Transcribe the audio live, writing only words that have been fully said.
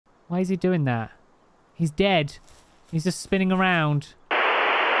Why is he doing that? He's dead. He's just spinning around.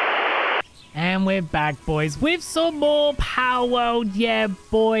 And we're back, boys, with some more Palworld. Yeah,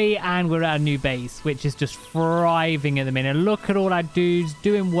 boy. And we're at a new base, which is just thriving at the minute. Look at all our dudes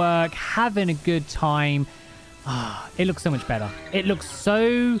doing work, having a good time. It looks so much better. It looks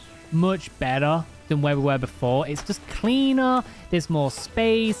so much better than where we were before. It's just cleaner. There's more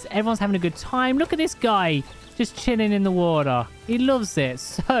space. Everyone's having a good time. Look at this guy just chilling in the water. He loves it.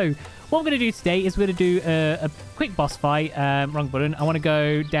 So what we're going to do today is we're going to do a quick boss fight. Wrong button. I want to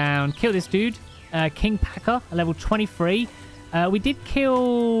go down, kill this dude, King Packer, level 23. We did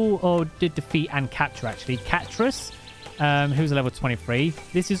kill, or did defeat and capture, actually, Catrus, who's a level 23.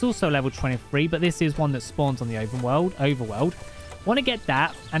 This is also level 23, but this is one that spawns on the overworld. Want to get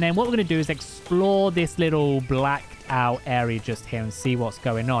that, and then what we're going to do is explore this little blacked out area just here and see what's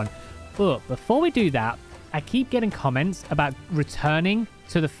going on. But before we do that, I keep getting comments about returning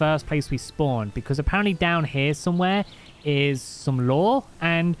to the first place we spawned, because apparently down here somewhere is some lore.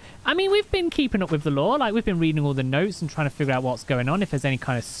 And I mean, we've been keeping up with the lore, like we've been reading all the notes and trying to figure out what's going on, if there's any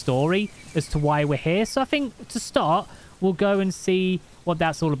kind of story as to why we're here. So I think to start, we'll go and see what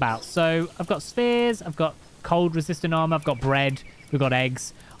that's all about. So I've got spheres, I've got cold resistant armor, I've got bread, we've got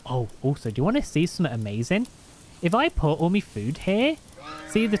eggs. Oh, also, do you want to see something amazing? If I put all my food here,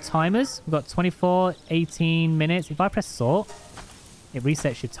 see the timers? We've got 24, 18 minutes. If I press sort, it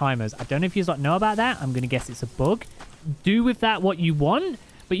resets your timers. I don't know if you know about that. I'm going to guess it's a bug. Do with that what you want,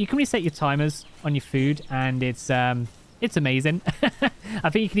 but you can reset your timers on your food, and it's amazing. I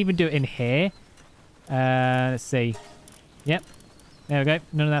think you can even do it in here. Let's see. Yep. There we go.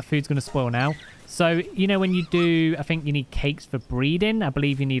 None of that food's going to spoil now. So, you know, when you do, I think you need cakes for breeding. I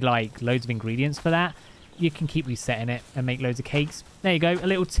believe you need, like, loads of ingredients for that. You can keep resetting it and make loads of cakes. There you go. A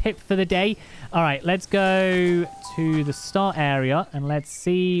little tip for the day. All right, let's go to the start area and let's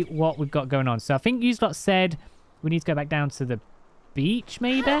see what we've got going on. So I think you lot said we need to go back down to the beach,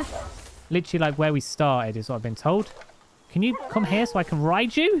 maybe? Literally like where we started is what I've been told. Can you come here so I can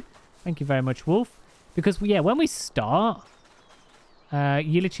ride you? Thank you very much, Wolf. Because, yeah, when we start,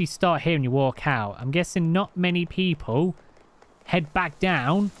 you literally start here and you walk out. I'm guessing not many people head back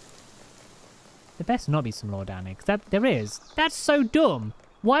down. There best not be some lore down here, because there is. That's so dumb.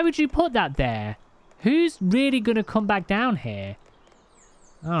 Why would you put that there? Who's really going to come back down here?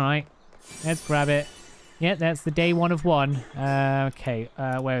 All right. Let's grab it. Yeah, that's the day 1 of 1. Okay,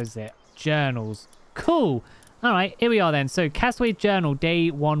 where is it? Journals. Cool. All right, here we are then. So, Castaway Journal,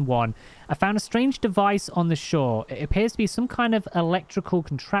 day 1-1. I found a strange device on the shore. It appears to be some kind of electrical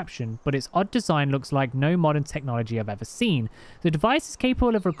contraption, but its odd design looks like no modern technology I've ever seen. The device is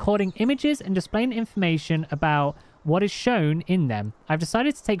capable of recording images and displaying information about what is shown in them. I've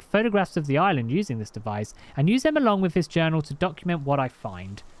decided to take photographs of the island using this device and use them along with this journal to document what I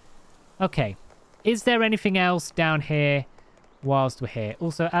find. Okay, is there anything else down here whilst we're here?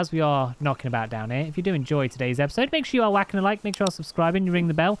 Also, as we are knocking about down here, if you do enjoy today's episode, make sure you are whacking a like, make sure you're subscribing, you ring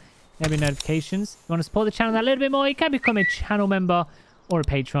the bell, there'll be notifications. If you want to support the channel that little bit more, you can become a channel member or a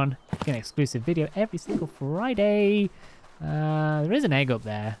patron. You get an exclusive video every single Friday. There is an egg up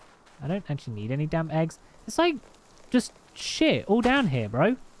there. I don't actually need any damn eggs. It's like just shit all down here, bro.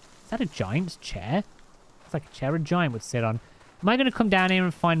 Is that a giant's chair? It's like a chair a giant would sit on. Am I going to come down here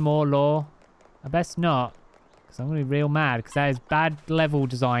and find more lore? I best not, because I'm going to be real mad, because that is bad level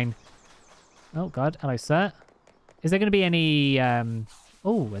design. Oh, God. Hello, sir. Is there going to be any...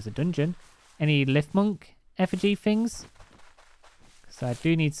 Oh, there's a dungeon. Any lift monk effigy things? So I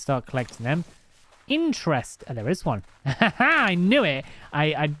do need to start collecting them. Interest. Oh, there is one. I knew it.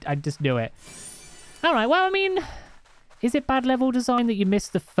 I just knew it. All right. Well, I mean, is it bad level design that you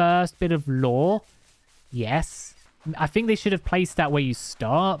missed the first bit of lore? Yes. I think they should have placed that where you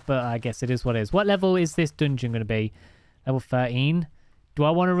start, but I guess it is what it is. What level is this dungeon going to be? Level 13. Do I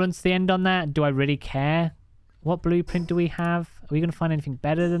want to run to the end on that? Do I really care? What blueprint do we have? Are we going to find anything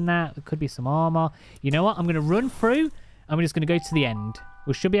better than that? There could be some armor. You know what? I'm going to run through, and we're just going to go to the end.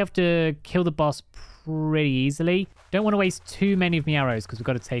 We should be able to kill the boss pretty easily. Don't want to waste too many of my arrows, because we've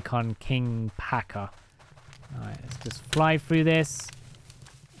got to take on King Packer. All right, let's just fly through this.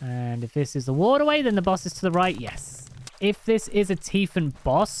 And if this is the waterway, then the boss is to the right. Yes. If this is a Tiefan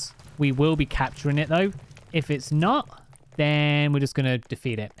boss, we will be capturing it, though. If it's not, then we're just going to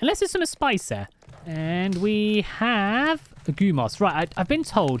defeat it. Unless there's some spice there. And we have a Gumos. Right, I've been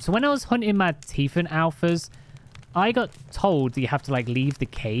told. So when I was hunting my Tiefan alphas, I got told that you have to, like, leave the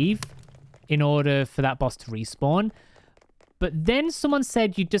cave in order for that boss to respawn. But then someone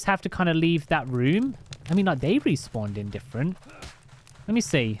said you just have to kind of leave that room. I mean, like, they respawned in different. Let me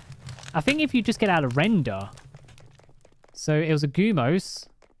see. I think if you just get out of render. So it was a Gumos.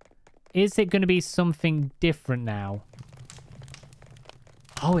 is it going to be something different now?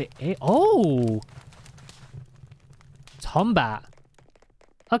 Oh, oh! Tombat.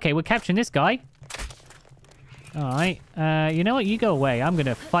 Okay, we're capturing this guy. Alright. You know what? You go away. I'm going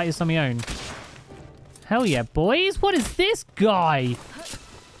to fight this on my own. Hell yeah, boys. What is this guy?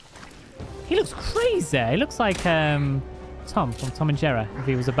 He looks crazy. He looks like Tom from Tom and Jerry if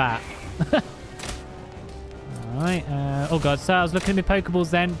he was a bat. Alright. Oh, God. So I was looking at my Pokeballs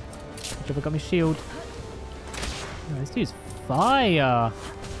then. Good job I got my shield. Oh, this dude's fire.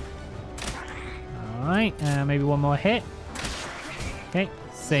 Alright. Maybe one more hit. Okay.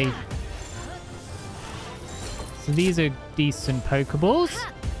 See. So these are decent Pokeballs.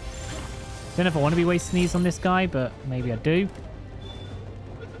 Don't know if I want to be wasting these on this guy, but maybe I do.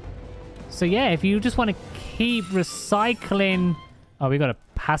 So yeah, if you just want to keep recycling... Oh, we got a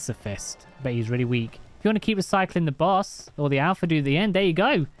pacifist. But he's really weak. If you want to keep recycling the boss or the alpha dude at the end, there you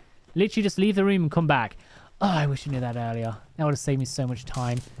go. Literally just leave the room and come back. Oh, I wish I knew that earlier. That would have saved me so much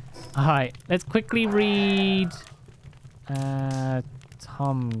time. Alright, let's quickly read...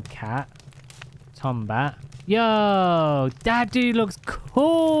 Tomcat. Tombat. Yo, that dude looks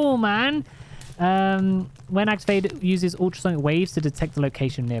cool, man. When activated, uses ultrasonic waves to detect the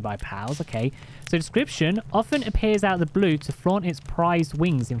location of nearby pals. Okay. So description, often appears out of the blue to flaunt its prized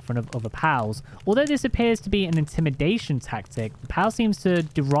wings in front of other pals. Although this appears to be an intimidation tactic, the pal seems to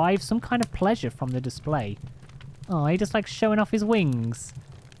derive some kind of pleasure from the display. Oh, he just likes showing off his wings.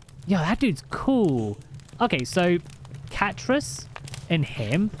 Yo, that dude's cool. Okay, so Catrus and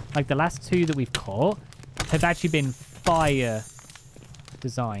him, like the last two that we've caught, have actually been fire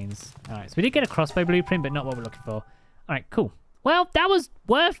designs. All right, so we did get a crossbow blueprint, but not what we're looking for. All right, cool. Well, that was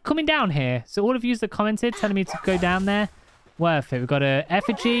worth coming down here. So all of you that commented telling me to go down there, worth it. We've got a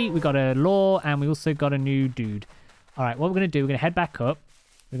effigy, we got a lore, and we also got a new dude. All right, what we're going to do, we're going to head back up.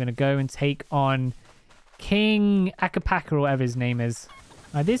 We're going to go and take on King Akapaka or whatever his name is.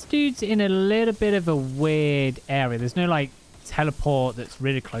 This dude's in a little bit of a weird area. There's no, like, teleport that's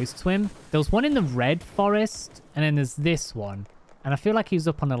really close to him. There was one in the red forest, and then there's this one. And I feel like he's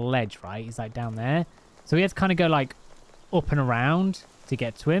up on a ledge, right? He's, like, down there. So we had to kind of go, like, up and around to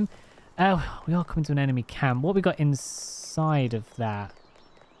get to him. Oh, we are coming to an enemy camp. What we got inside of that?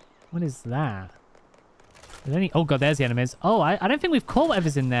 What is that? Oh, God, there's the enemies. Oh, I don't think we've caught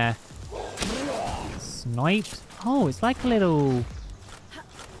whatever's in there. Sniped. Oh, it's like a little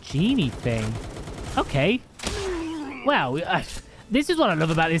genie thing. Okay. Well, this is what I love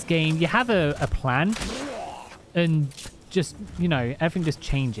about this game. You have a plan and just, you know, everything just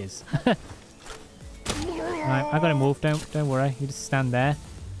changes. Right, I got him, Wolf. Don't worry. You just stand there.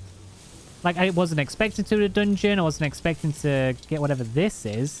 Like, I wasn't expecting to do a dungeon. I wasn't expecting to get whatever this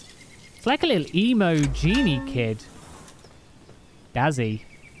is. It's like a little emo genie kid. Dazzy.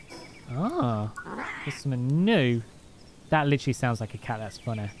 Ah, there's something new. That literally sounds like a cat. That's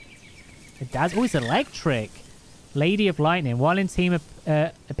funny. Daz. Oh, it's electric. Lady of Lightning. While in team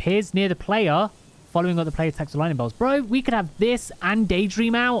appears near the player, following up the player attacks with lightning bolts. Bro, we could have this and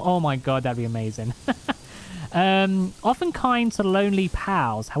Daydream out. Oh my god, that'd be amazing. Often kind to lonely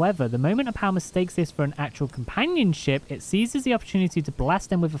pals. However, the moment a pal mistakes this for an actual companionship, it seizes the opportunity to blast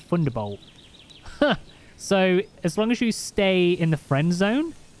them with a thunderbolt. So, as long as you stay in the friend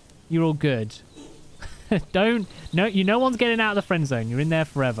zone, you're all good. No one's getting out of the friend zone. You're in there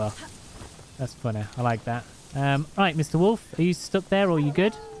forever. That's funny. I like that. Right, Mr. Wolf, are you stuck there or are you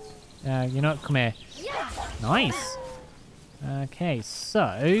good? You know what? Come here. Nice. Okay,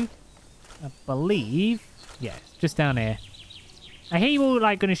 so I believe, yeah, just down here. I hear you all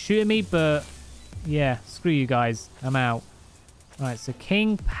like going to shoot at me, but yeah, screw you guys. I'm out. All right, so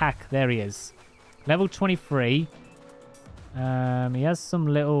King Pack, there he is. Level 23. He has some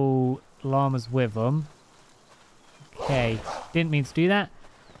little llamas with him. Okay, didn't mean to do that.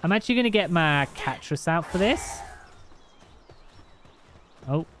 I'm actually going to get my Catrus out for this.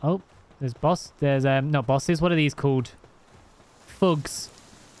 Oh, there's not bosses. What are these called? Thugs.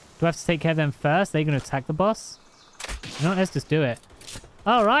 Do I have to take care of them first? They're going to attack the boss? No, let's just do it.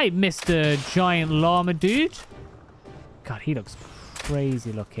 All right, Mr. Giant Llama Dude. God, he looks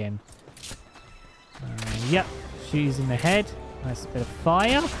crazy looking. Yep, shoes in the head. Nice bit of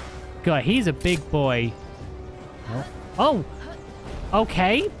fire. God, he's a big boy. Oh,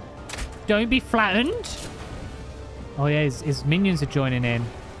 okay. Don't be flattened. Oh, yeah, his minions are joining in.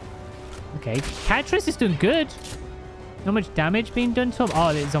 Okay, Catrus is doing good. Not much damage being done to him. Oh,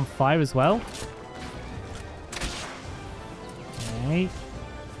 it's on fire as well. Okay.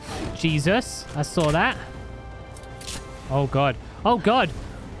 Jesus, I saw that. Oh, God. Oh, God.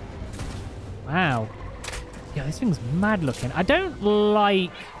 Wow. Yeah, this thing's mad looking. I don't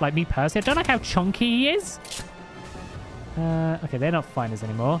like me personally, I don't like how chunky he is. Okay, they're not fighters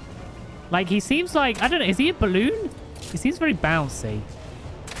anymore. Like, he seems like, I don't know, is he a balloon? He seems very bouncy.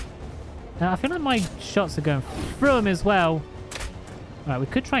 I feel like my shots are going through him as well. Alright, we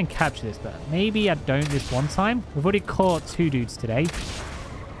could try and capture this, but maybe I don't this one time. We've already caught 2 dudes today.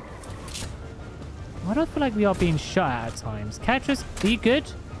 Why do I feel like we are being shot at times? Catris, are you good?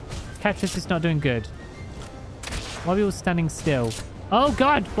 Catris is not doing good. Why are we all standing still? Oh,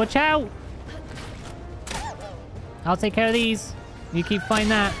 God! Watch out! I'll take care of these. You keep fighting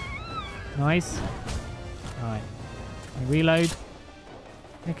that. Nice. Alright. Reload.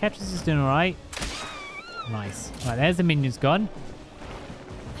 Yeah, Catris is doing alright. Nice. Alright, there's the minions gone.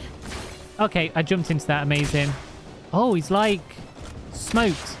 Okay, I jumped into that. Amazing. Oh, he's like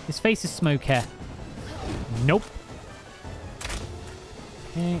smoked. His face is smoke hair. Nope.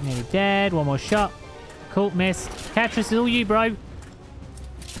 Okay, nearly dead. One more shot. Cool, missed. Catris is all you, bro.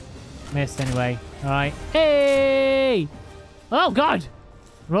 Missed anyway. Alright. Hey! Oh, God!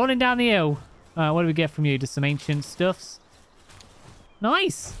 Rolling down the hill. Alright, what do we get from you? Just some ancient stuffs.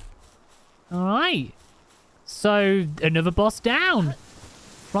 Nice. Alright. So, another boss down.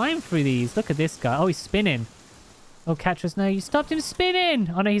 Flying through these. Look at this guy. Oh, he's spinning. Oh, Catris, no, you stopped him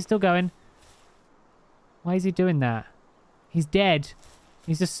spinning. Oh, no, he's still going. Why is he doing that? He's dead.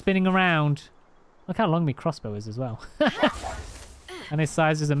 He's just spinning around. Look how long my crossbow is as well. And his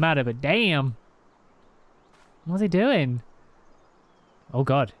size doesn't matter, but damn. What's he doing? Oh,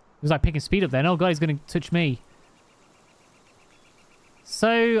 God. He was like picking speed up then. Oh, God, he's going to touch me.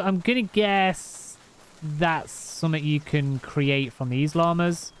 So, I'm going to guess that's something you can create from these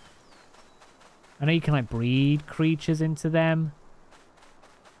llamas. I know you can, like, breed creatures into them.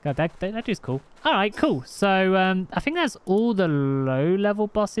 God, that dude's cool. All right, cool. So, I think that's all the low-level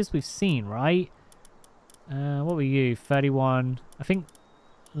bosses we've seen, right? What were you? 31. I think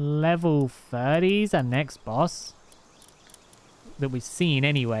level 30 is our next boss that we've seen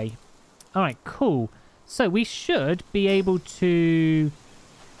anyway. All right, cool. So we should be able to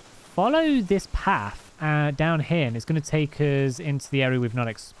follow this path down here, and it's going to take us into the area we've not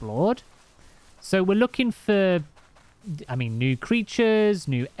explored. So we're looking for, I mean, new creatures,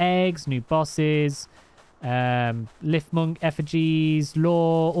 new eggs, new bosses, lift monk effigies,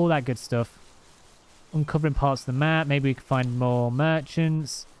 lore, all that good stuff. Uncovering parts of the map. Maybe we can find more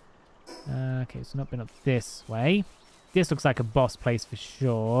merchants. Okay, so not been up this way. This looks like a boss place for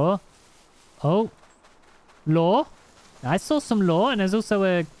sure. Oh, lore. I saw some lore, and there's also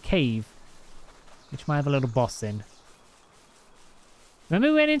a cave, which might have a little boss in. Remember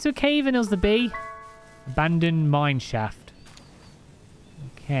we went into a cave and there was the bee? Abandoned mine shaft.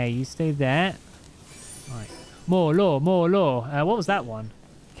 Okay, you stay there. Right. More lore, more lore. What was that one?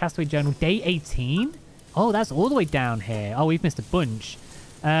 Castaway Journal, day 18? Oh, that's all the way down here. Oh, we've missed a bunch.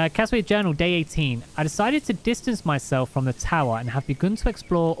 Castaway Journal, day 18. I decided to distance myself from the tower and have begun to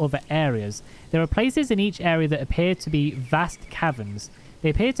explore other areas. There are places in each area that appear to be vast caverns. They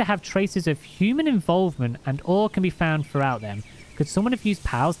appear to have traces of human involvement, and ore can be found throughout them. Could someone have used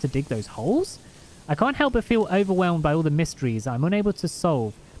pals to dig those holes? I can't help but feel overwhelmed by all the mysteries I'm unable to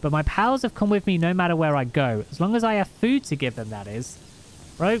solve, but my pals have come with me no matter where I go, as long as I have food to give them, that is.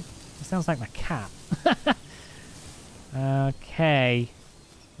 Bro, it sounds like my cat. Okay.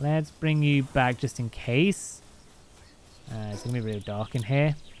 Let's bring you back just in case. It's going to be really dark in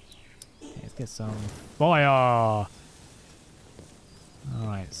here. Okay, let's get some fire.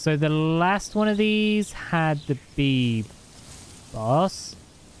 Alright, so the last one of these had the bee boss.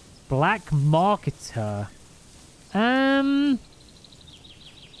 Black Marketer.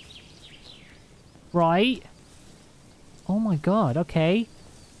 Right. Oh my god, okay.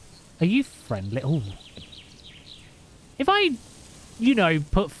 Are you friendly? Oh. If I, you know,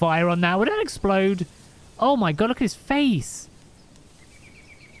 put fire on that, would that explode? Oh my god, look at his face.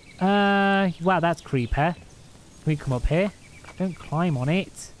 Wow, that's creepy. Can we come up here? Don't climb on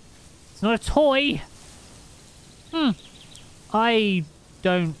it. It's not a toy. I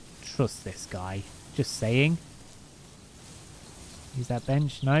don't trust this guy. Just saying. Use that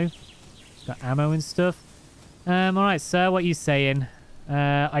bench? No. Got ammo and stuff. Alright, sir, what are you saying?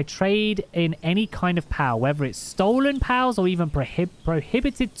 I trade in any kind of PAL, whether it's stolen PALs or even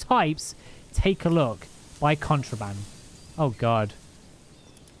prohibited types. Take a look. Buy contraband. Oh, God.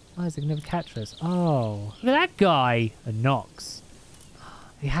 Oh, is it going to catch us? Oh, look at that guy. A Nox.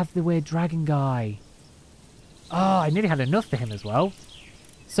 They have the weird dragon guy. Oh, I nearly had enough for him as well.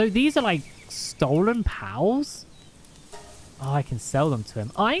 So these are like stolen PALs? Oh, I can sell them to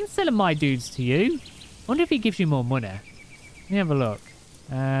him. I ain't selling my dudes to you. I wonder if he gives you more money. Let me have a look.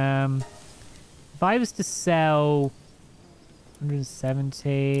 if I was to sell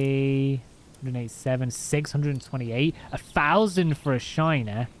 170, 187, 628, 1,000 for a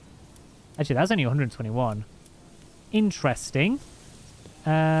shiner. Actually, that's only 121. Interesting.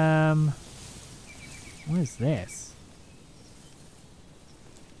 What is this?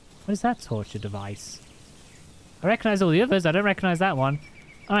 What is that torture device? I recognize all the others. I don't recognize that one.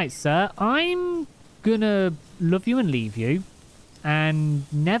 All right, sir. I'm gonna love you and leave you and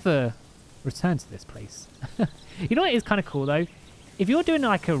never return to this place. You know what is kind of cool, though? If you're doing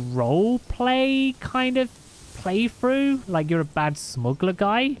like a role play kind of playthrough, like you're a bad smuggler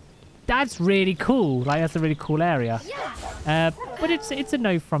guy, that's really cool. Like, that's a really cool area. But it's a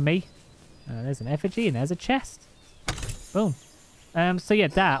no from me. There's an effigy and there's a chest. Boom. So yeah,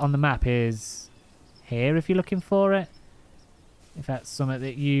 that on the map is here if you're looking for it. If that's something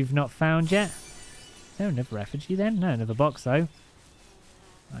that you've not found yet. Is there another effigy then? No, another box though.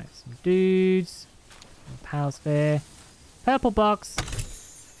 Right, some dudes. Some power sphere. Purple box.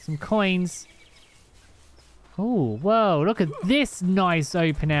 Some coins. Oh, whoa, look at this nice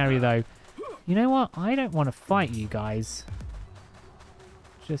open area though. You know what? I don't want to fight you guys.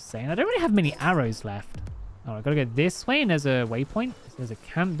 Just saying. I don't really have many arrows left. Oh, I've got to go this way and there's a waypoint. There's a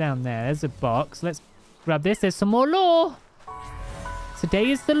camp down there. There's a box. Let's grab this. There's some more lore.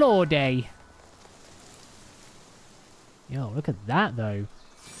 Today is the lore day. Yo, look at that though.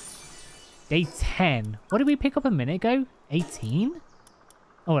 Day 10. What did we pick up a minute ago? 18?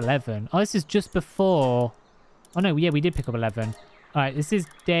 Oh, 11. Oh, this is just before. Oh, no. Yeah, we did pick up 11. All right, this is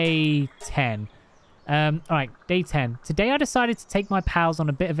day 10. All right, day 10. Today I decided to take my pals on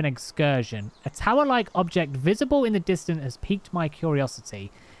a bit of an excursion. A tower-like object visible in the distance has piqued my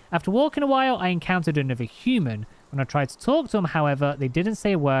curiosity. After walking a while, I encountered another human. When I tried to talk to them, however, they didn't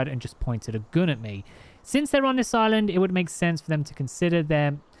say a word and just pointed a gun at me. Since they're on this island, it would make sense for them to consider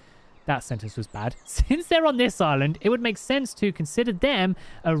them... That sentence was bad. Since they're on this island, it would make sense to consider them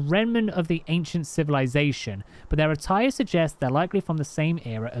a remnant of the ancient civilization. But their attire suggests they're likely from the same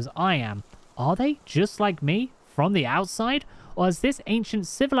era as I am. Are they, just like me, from the outside? Or has this ancient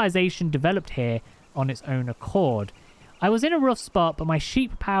civilization developed here on its own accord? I was in a rough spot, but my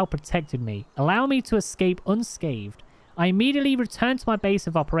sheep pal protected me, allowing me to escape unscathed. I immediately returned to my base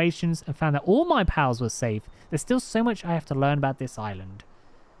of operations and found that all my pals were safe. There's still so much I have to learn about this island.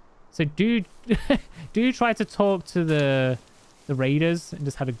 So do try to talk to the raiders and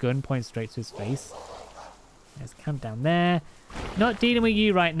just had a gun point straight to his face. There's a camp down there. Not dealing with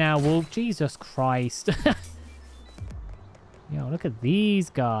you right now, Wolf. Jesus Christ. Yo, look at these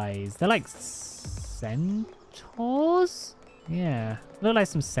guys. They're like centaurs? Yeah. Look like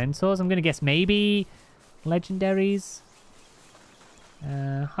some centaurs. I'm going to guess maybe legendaries.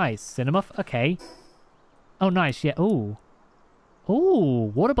 Hi, Cinemuff. Okay. Oh, nice. Yeah. Ooh.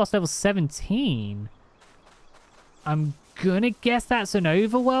 Ooh, water boss level 17. I'm gonna guess that's an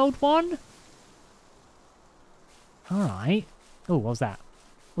overworld one. Alright. Oh, what was that?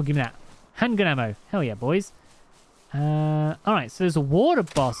 Well, give me that. Handgun ammo. Hell yeah, boys. Alright, so there's a water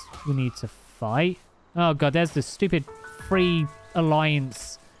boss we need to fight. Oh god, there's the stupid free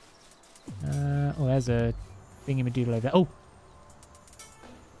alliance. Oh, there's a thingy-madoodle over there. Oh!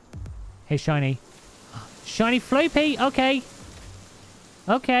 Hey, Shiny. Shiny Floppy! Okay.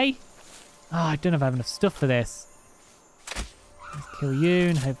 Okay. Oh, I don't know if I have enough stuff for this. Let's kill you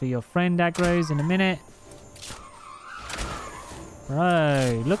and hopefully your friend aggroes in a minute.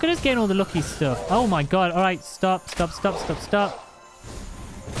 Bro, look at us getting all the lucky stuff. Oh my god. All right, stop. Get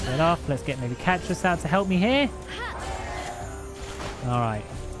off. Let's get maybe Catchus out to help me here. All right.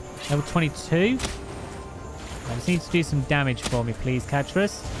 Level 22. I just need to do some damage for me, please,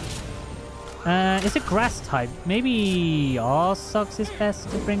 Catchus. It's a grass type. Maybe Arsocks is best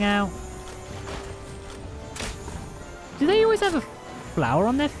to bring out. Do they always have a flower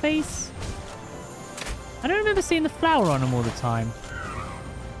on their face? I don't remember seeing the flower on them all the time.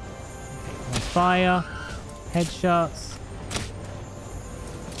 On fire. Headshots.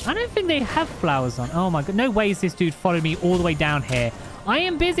 I don't think they have flowers on. Oh my god. No way is this dude following me all the way down here. I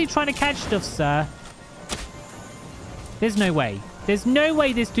am busy trying to catch stuff, sir. There's no way. There's no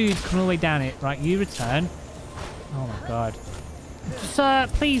way this dude's coming all the way down it. Right, you return. Oh my god. Sir,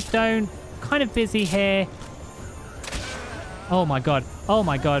 please don't. Kind of busy here. Oh my god. Oh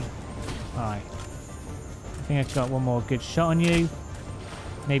my god. Alright. I think I've got one more good shot on you.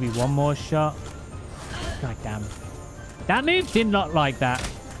 Maybe one more shot. God damn. That move did not like that.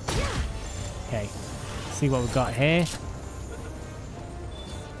 Okay. Let's see what we've got here.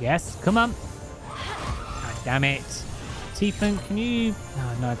 Yes, come on. God damn it. Tiefling, can you...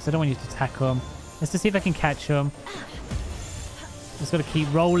 Oh, no, because I don't want you to attack him. Let's just see if I can catch him. Just got to keep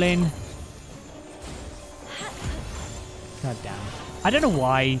rolling. God damn. I don't know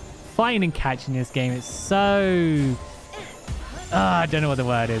why. Fighting and catching this game is so... I don't know what the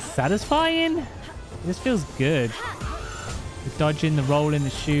word is. Satisfying? This feels good. The dodging, the rolling, the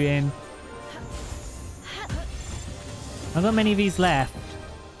shooting. I've got many of these left.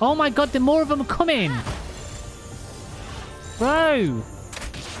 Oh my god, the more of them are coming. Bro.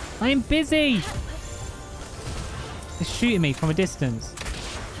 I am busy. They're shooting me from a distance.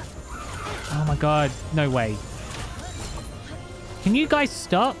 Oh my god. No way. Can you guys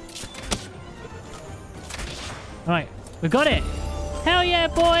stop? Alright. We got it. Hell yeah,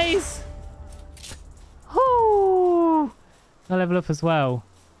 boys. Whoo. I'll level up as well.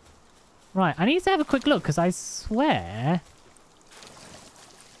 Right. I need to have a quick look because I swear...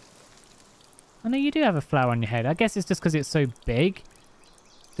 I know you do have a flower on your head. I guess it's just because it's so big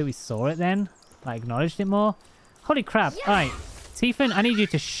that we saw it then. I acknowledged it more. Holy crap. All right. Tiefin, I need you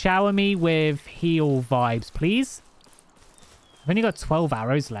to shower me with heal vibes, please. I've only got 12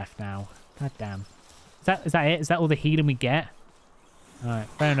 arrows left now. God damn. Is that it? Is that all the healing we get? All right.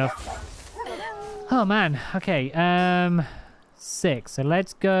 Fair enough. Oh, man. Okay. 6. So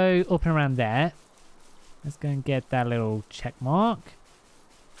let's go up and around there. Let's go and get that little check mark.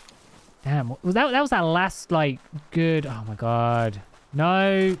 Damn, that was our last, like, good... Oh, my God.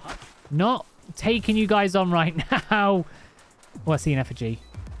 No. Not taking you guys on right now. Oh, I see an effigy.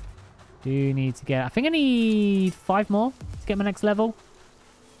 Do need to get... I think I need 5 more to get my next level.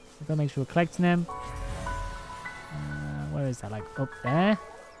 I've got to make sure we're collecting them. Where is that? Like, up there?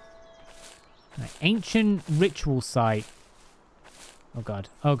 Like, ancient ritual site. Oh, God.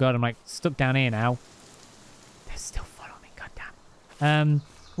 Oh, God. I'm, like, stuck down here now. They're still following me. God damn.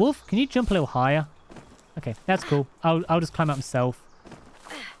 Wolf, can you jump a little higher? Okay, that's cool. I'll just climb up myself.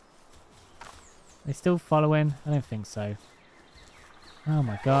 They still following? I don't think so. Oh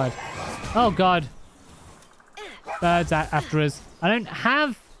my god. Oh god. Birds after us. I don't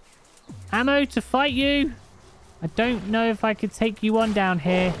have ammo to fight you. I don't know if I could take you on down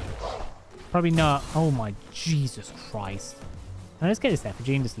here. Probably not. Oh my Jesus Christ. Now, let's get this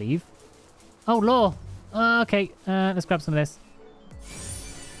effigy and just leave. Oh, law. Okay, let's grab some of this.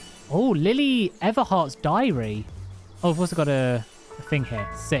 Oh, Lily Everhart's diary. Oh, I've also got a thing here.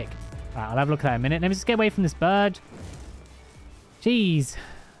 Sick. Right, I'll have a look at that in a minute. Let me just get away from this bird. Jeez.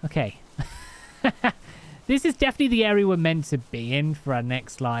 Okay. This is definitely the area we're meant to be in for our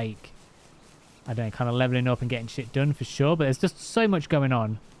next, like... I don't know, kind of leveling up and getting shit done for sure. But there's just so much going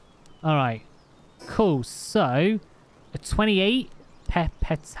on. All right. Cool. So, a 28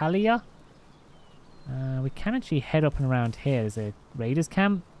 Petalia. We can actually head up and around here. There's a raiders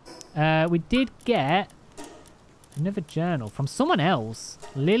camp. We did get another journal from someone else.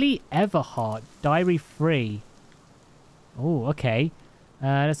 Lily Everhart, diary free. Oh, okay.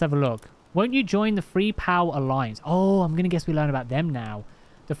 Let's have a look. Won't you join the Free Power Alliance? Oh, I'm going to guess we learn about them now.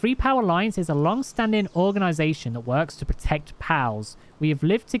 The Free Power Alliance is a long-standing organization that works to protect PALs. We have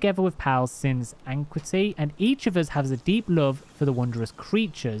lived together with PALs since antiquity, and each of us has a deep love for the wondrous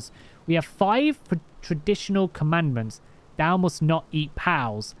creatures. We have 5 traditional commandments. Thou must not eat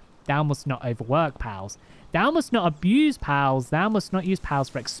pals. Thou must not overwork pals. Thou must not abuse pals. Thou must not use pals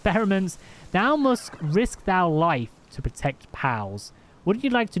for experiments. Thou must risk thy life to protect pals. Would you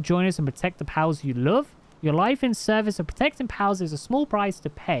like to join us and protect the pals you love? Your life in service of protecting pals is a small price to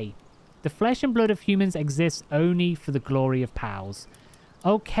pay. The flesh and blood of humans exists only for the glory of pals.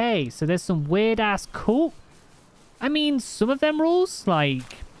 Okay, so there's some weird-ass cult. I mean, some of them rules,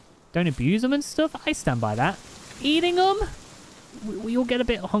 like, don't abuse them and stuff. I stand by that. Eating them, we all get a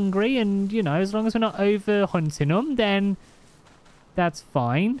bit hungry, and, you know, as long as we're not over hunting them, then that's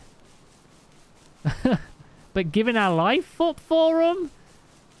fine. But giving our life up for them?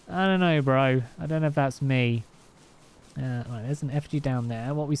 I don't know, bro. I don't know if that's me. Right, there's an effigy down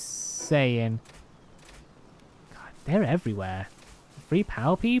there. What are we saying? God, they're everywhere. Free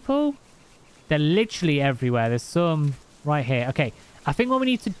power people? They're literally everywhere. There's some right here. Okay, I think what we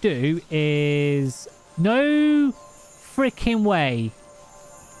need to do is... No freaking way.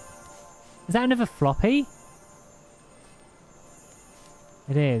 Is that another floppy?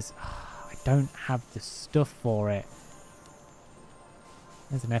 It is. I don't have the stuff for it.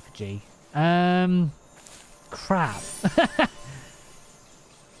 There's an effigy. Crap.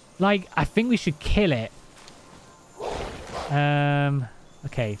 Like, I think we should kill it.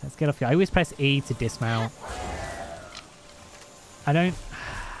 Okay, let's get off here. I always press E to dismount. I don't...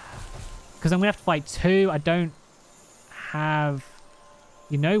 Because I'm going to have to fight 2. I don't have...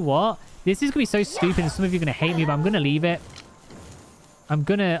 You know what? This is going to be so stupid and some of you are going to hate me, but I'm going to leave it. I'm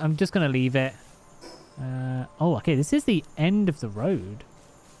just going to leave it. Oh, okay. This is the end of the road.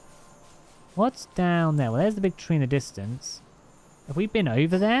 What's down there? Well, there's the big tree in the distance. Have we been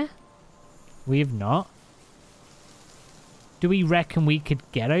over there? We have not. Do we reckon we could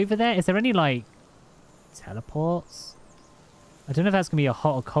get over there? Is there any, like, teleports? I don't know if that's going to be a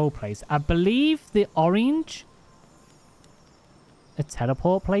hot or cold place. I believe the orange are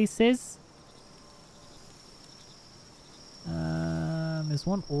teleport places. There's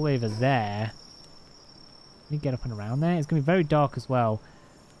one all the way over there. Let me get up and around there. It's going to be very dark as well.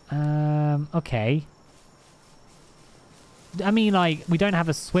 Okay. I mean, like, we don't have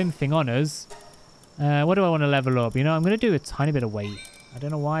a swim thing on us. What do I want to level up? You know, I'm going to do a tiny bit of weight. I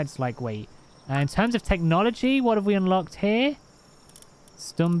don't know why it's like weight. In terms of technology, what have we unlocked here?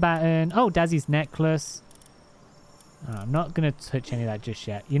 Stun baton. Oh, Dazzy's necklace. I'm not going to touch any of that just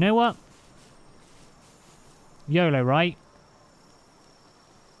yet. You know what? YOLO, right?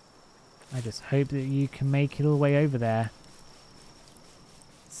 I just hope that you can make it all the way over there.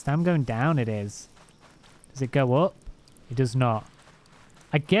 Stam going down it is. Does it go up? It does not.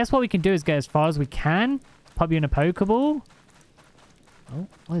 I guess what we can do is get as far as we can. Pop you in a Pokeball. Oh,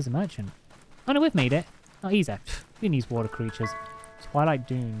 there's a merchant. Oh, no, we've made it. Oh, easy. We need these water creatures. Twilight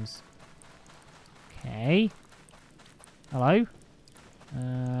Dunes. Okay. Hello.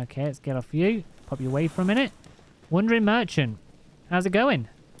 Okay, let's get off you. Pop you away for a minute. Wandering Merchant. How's it going?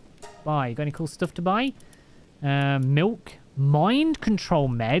 Buy. You got any cool stuff to buy? Milk. Mind control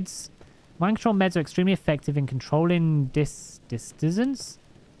meds. Mind control meds are extremely effective in controlling distance.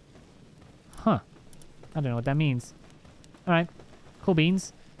 Huh. I don't know what that means. Alright. Cool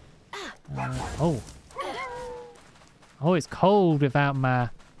beans. Oh. Oh, it's cold without my...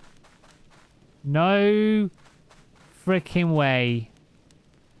 No freaking way.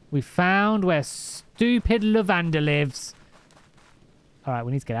 We found where stupid Lavender lives. Alright,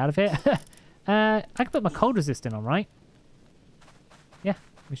 we need to get out of here. I can put my cold resistant on, right? Yeah,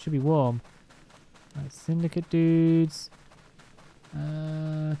 we should be warm. Right, Syndicate dudes.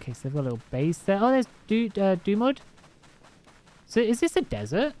 Okay, so they've got a little base there. Oh, there's Doomud. So is this a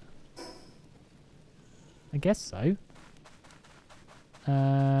desert? I guess so.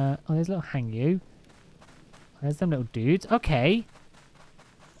 Oh, there's a little Hangyu. There's them little dudes. Okay.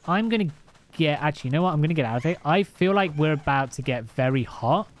 I'm going to get... Actually, you know what? I'm going to get out of it. I feel like we're about to get very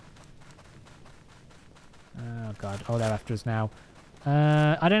hot. Oh, God. Oh, they're after us now.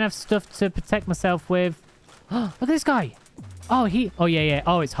 I don't have stuff to protect myself with. Look at this guy. Oh, Oh, yeah.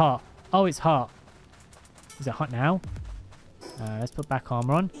 Oh, it's hot. Oh, it's hot. Is it hot now? Let's put back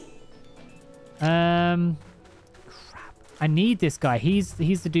armor on. Crap. I need this guy. He's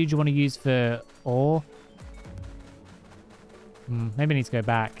the dude you want to use for ore. Maybe I need to go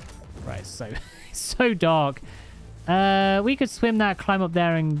back. Right, so it's so dark. We could swim that, climb up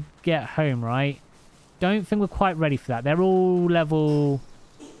there and get home, right? Don't think we're quite ready for that. They're all level...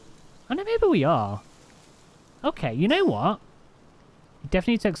 Oh, no, maybe we are. Okay, you know what? We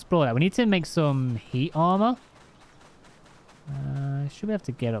definitely need to explore that. We need to make some heat armor. Should be able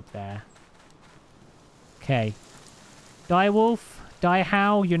to get up there. Okay. Direwolf,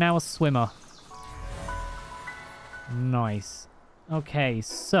 Dihow, you're now a swimmer. Nice. Okay,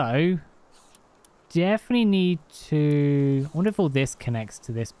 so... Definitely need to... I wonder if all this connects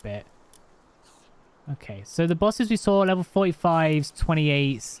to this bit. Okay, so the bosses we saw, level 45s,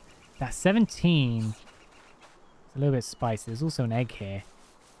 28s. That's 17. It's a little bit spicy. There's also an egg here.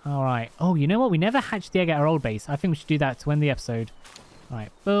 Alright. Oh, you know what? We never hatched the egg at our old base. I think we should do that to end the episode.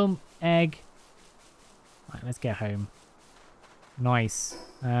 Alright, boom. Egg. Alright, let's get home. Nice.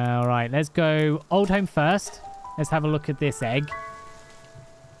 Alright, let's go old home first. Let's have a look at this egg.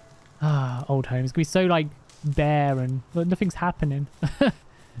 Ah, old home. It's going to be so, like, bare and look, nothing's happening.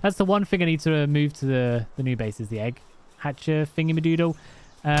 That's the one thing I need to move to the new base is the egg. Hatcher thingy-madoodle.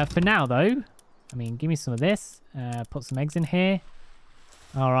 For now, though, I mean, give me some of this. Put some eggs in here.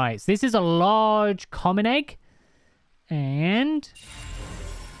 All right. So this is a large common egg. And...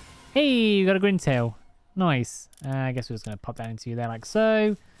 Hey, we got a Grintail. Nice. I guess we're just going to pop that into you there like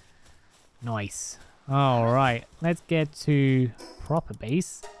so. Nice. All right. Let's get to proper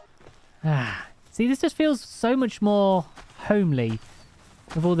base. See, this just feels so much more homely.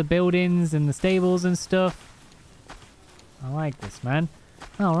 With all the buildings and the stables and stuff. I like this, man.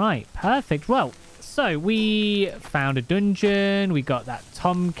 All right, perfect. Well, so we found a dungeon. We got that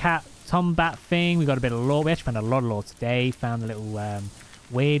Tombat thing. We got a bit of lore. We actually found a lot of lore today. Found a little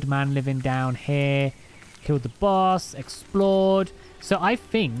weird man living down here. Killed the boss. Explored. So I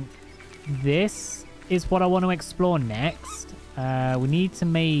think this is what I want to explore next. We need to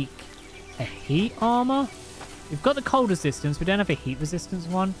make a heat armor. We've got the cold resistance. We don't have a heat resistance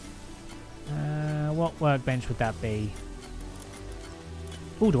one. What workbench would that be?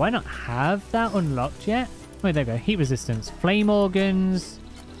 Oh, do I not have that unlocked yet? Wait, there we go. Heat resistance. Flame organs.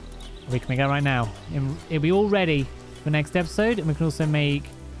 We can make that right now. It'll be all ready for next episode. And we can also make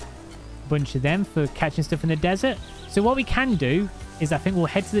a bunch of them for catching stuff in the desert. So what we can do is I think we'll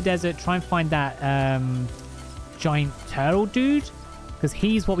head to the desert, try and find that giant turtle dude. Because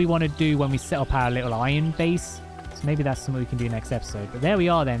he's what we want to do when we set up our little iron base. So maybe that's something we can do next episode. But there we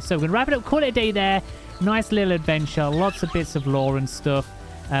are then. So we're going to wrap it up, call it a day there. Nice little adventure. Lots of bits of lore and stuff.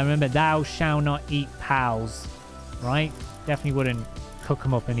 Remember, thou shalt not eat pals. Right? Definitely wouldn't cook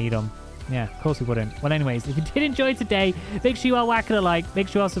them up and eat them. Yeah, of course we wouldn't. Well, anyways, if you did enjoy today, make sure you are whacking a like. Make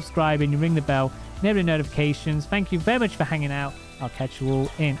sure you are subscribing. You ring the bell. Enable the notifications. Thank you very much for hanging out. I'll catch you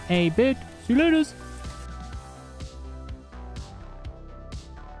all in a bit. See you later.